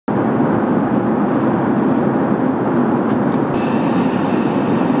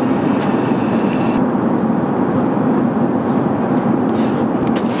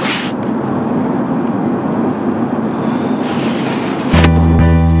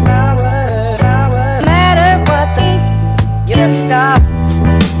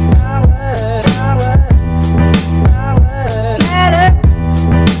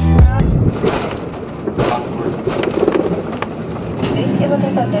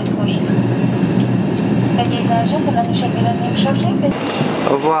Au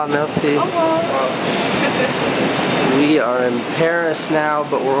revoir, merci. Au revoir. We are in Paris now,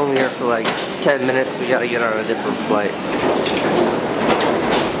 but we're only here for like 10 minutes. We gotta get on a different flight.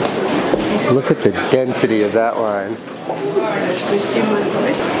 Look at the density of that line.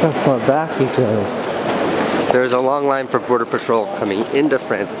 How far back he goes. There's a long line for Border Patrol coming into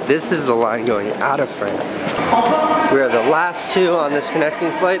France. This is the line going out of France. We are the last two on this connecting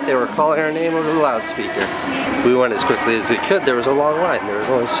flight. They were calling our name over the loudspeaker. We went as quickly as we could. There was a long line. There was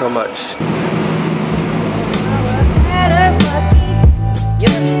only so much.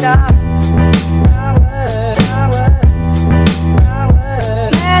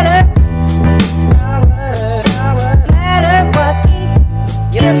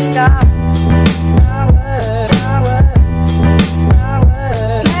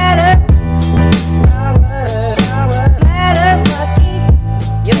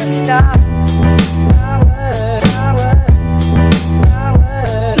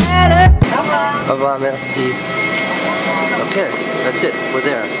 Au revoir, merci. Okay, that's it. We're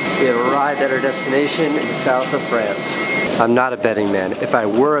there. We have arrived at our destination in the south of France. I'm not a betting man. If I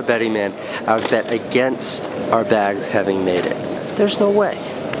were a betting man, I would bet against our bags having made it. There's no way.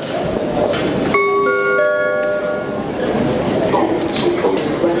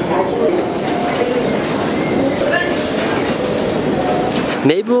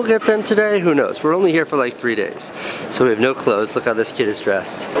 Maybe we'll get them today, who knows? We're only here for like 3 days. So we have no clothes. Look how this kid is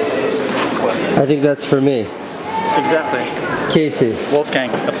dressed. I think that's for me. Exactly. Casey.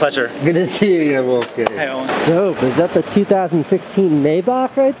 Wolfgang, a pleasure. Good to see you again, Wolfgang. Hey, Owen. Dope. Is that the 2016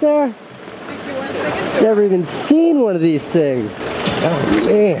 Maybach right there? Never even seen one of these things. Oh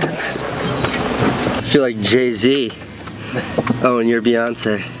man. I feel like Jay-Z. Oh, and you're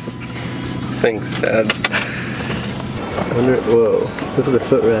Beyonce. Thanks, Dad. Whoa, look at the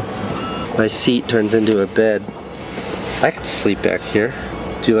footrest. My seat turns into a bed. I could sleep back here.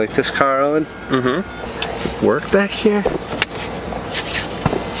 Do you like this car, Owen? Mm-hmm. Work back here?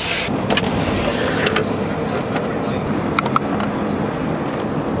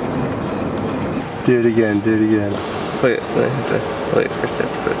 Do it again, do it again. Wait, I have to wait for step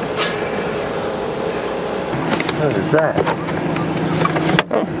foot. What is that?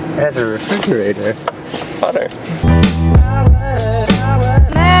 Oh, it has a refrigerator. Butter.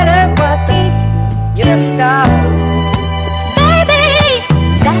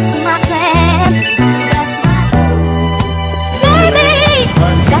 That's my plan.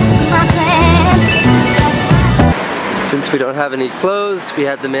 Since we don't have any clothes, we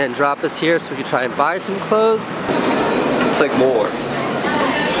had the man drop us here so we could try and buy some clothes. It's like more.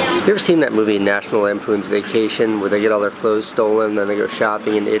 You ever seen that movie National Lampoon's Vacation where they get all their clothes stolen and then they go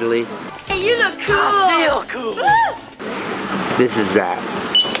shopping in Italy? Hey, you look cool. I feel cool. This is that.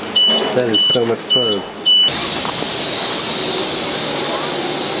 That is so much clothes.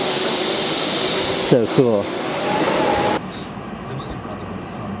 So cool.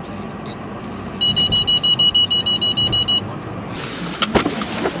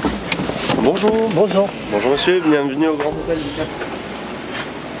 Bonjour. Bonjour. Bonjour monsieur, bienvenue au Grand Hôtel du Cap.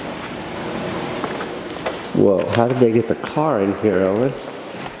 Whoa, how did they get the car in here, Owen?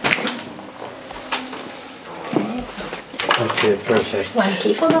 Okay, perfect. One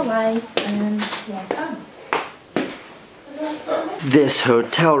key for the lights and welcome. This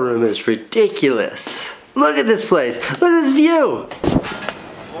hotel room is ridiculous. Look at this place. Look at this view.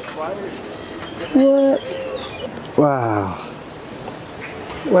 What? Wow.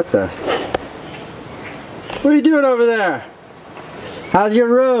 What the? What are you doing over there? How's your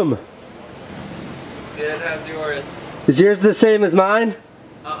room? Good, how's yours? Is yours the same as mine?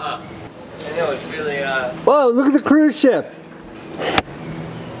 I know, it's really, Whoa, look at the cruise ship.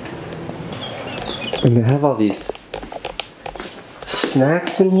 And they have all these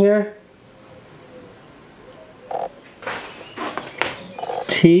snacks in here.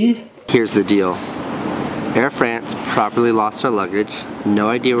 Tea? Here's the deal. Air France properly lost our luggage. No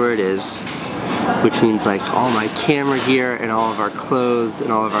idea where it is. Which means like all my camera gear and all of our clothes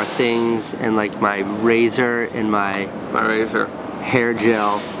and all of our things and like my razor and my hair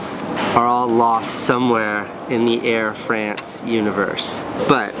gel are all lost somewhere in the Air France universe.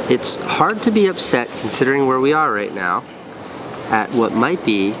 But it's hard to be upset considering where we are right now at what might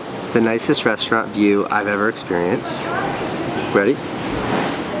be the nicest restaurant view I've ever experienced. Ready?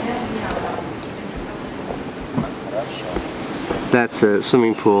 That's a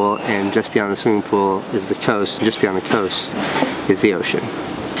swimming pool, and just beyond the swimming pool is the coast, and just beyond the coast is the ocean.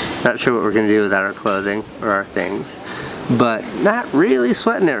 Not sure what we're gonna do without our clothing or our things, but not really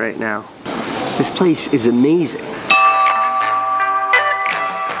sweating it right now. This place is amazing.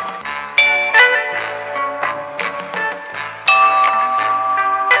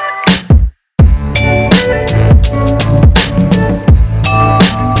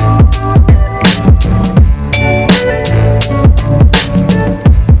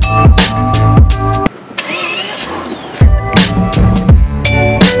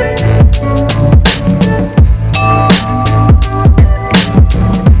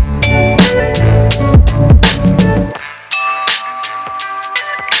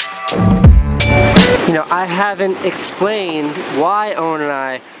 You know, I haven't explained why Owen and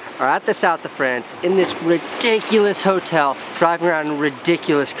I are at the south of France in this ridiculous hotel, driving around in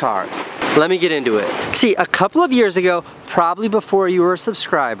ridiculous cars. Let me get into it. See, a couple of years ago, probably before you were a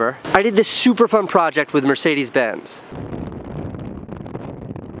subscriber, I did this super fun project with Mercedes-Benz.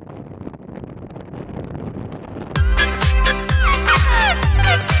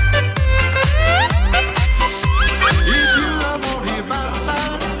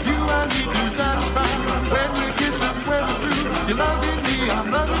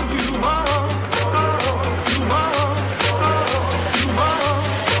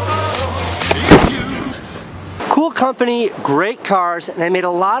 Cool company, great cars, and I made a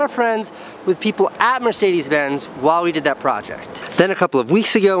lot of friends with people at Mercedes-Benz while we did that project. Then a couple of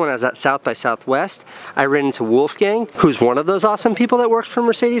weeks ago when I was at South by Southwest, I ran into Wolfgang, who's one of those awesome people that works for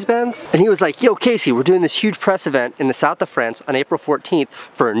Mercedes-Benz. And he was like, yo Casey, we're doing this huge press event in the south of France on April 14th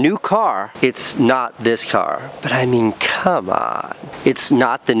for a new car. It's not this car, but I mean, come on. It's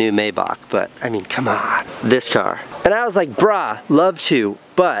not the new Maybach, but I mean, come on. This car. And I was like, brah, love to.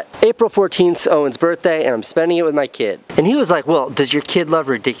 But April 14th's Owen's birthday and I'm spending it with my kid. And he was like, well, does your kid love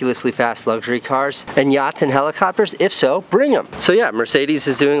ridiculously fast luxury cars and yachts and helicopters? If so, bring them. So yeah, Mercedes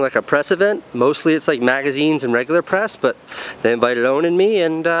is doing like a press event. Mostly it's like magazines and regular press, but they invited Owen and me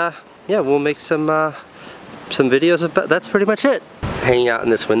and yeah, we'll make some videos about, that's pretty much it. Hanging out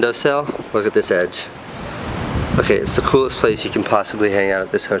in this windowsill, look at this edge. Okay, it's the coolest place you can possibly hang out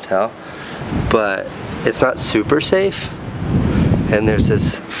at this hotel, but it's not super safe. And there's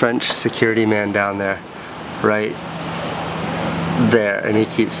this French security man down there, right there, and he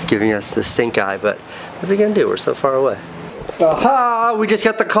keeps giving us the stink eye, but what's he gonna do? We're so far away. Aha! We just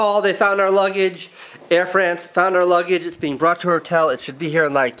got the call, they found our luggage. Air France found our luggage, it's being brought to our hotel. It should be here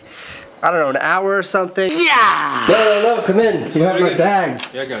in like, I don't know, an hour or something. Yeah! No, come in. You have my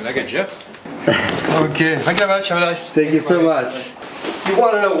bags. Yeah, I got you. Okay, thank you very much. Have a nice. Thank you so much. You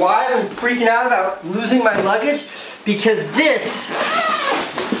want to know why I'm freaking out about losing my luggage? Because this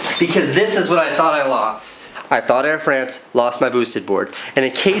is what I thought I lost. I thought Air France lost my boosted board. And a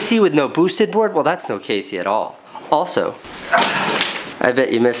Casey with no boosted board, well that's no Casey at all. Also, I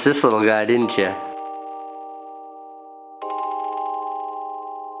bet you missed this little guy, didn't you?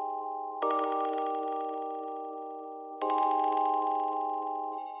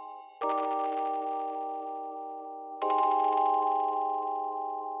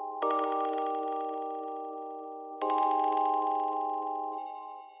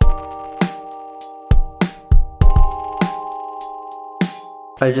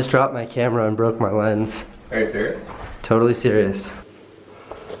 I just dropped my camera and broke my lens. Are you serious? Totally serious.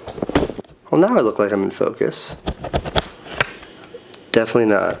 Well, now I look like I'm in focus. Definitely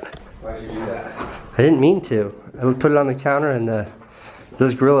not. Why'd you do that? I didn't mean to. I put it on the counter and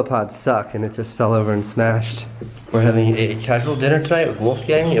those Gorilla Pods suck and it just fell over and smashed. We're having a casual dinner tonight with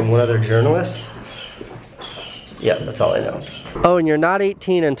Wolfgang and one other journalist. Yeah, that's all I know. Oh, and you're not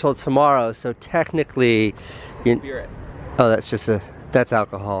 18 until tomorrow, so technically... Spirit. Oh, that's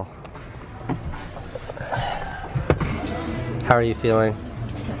alcohol. How are you feeling?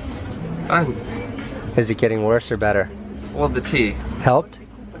 Fine. Is it getting worse or better? Well, the tea Helped?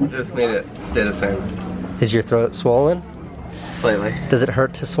 just made it stay the same. Is your throat swollen? Slightly. Does it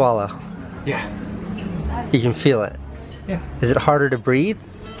hurt to swallow? Yeah. You can feel it? Yeah. Is it harder to breathe?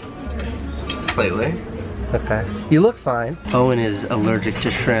 Slightly. Okay. You look fine. Owen is allergic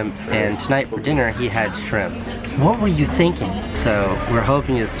to shrimp, and tonight for dinner he had shrimp. What were you thinking? So we're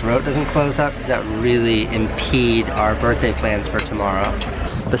hoping his throat doesn't close up because that would really impede our birthday plans for tomorrow.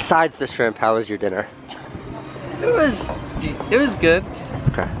 Besides the shrimp, how was your dinner? It was good.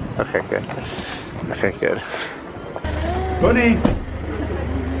 Okay. Okay, good. Okay, good. Bunny!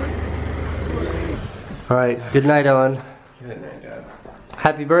 All right. Good night, Owen. Good night, Dad.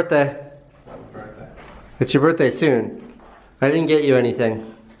 Happy birthday. Happy birthday. It's your birthday soon. I didn't get you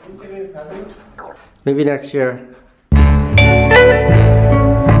anything. Can you give me a present? Maybe next year.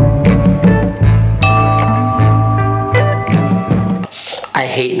 I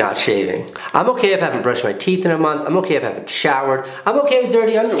hate not shaving. I'm okay if I haven't brushed my teeth in a month. I'm okay if I haven't showered. I'm okay with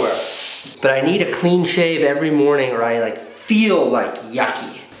dirty underwear. But I need a clean shave every morning or I like feel like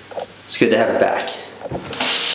yucky. It's good to have it back.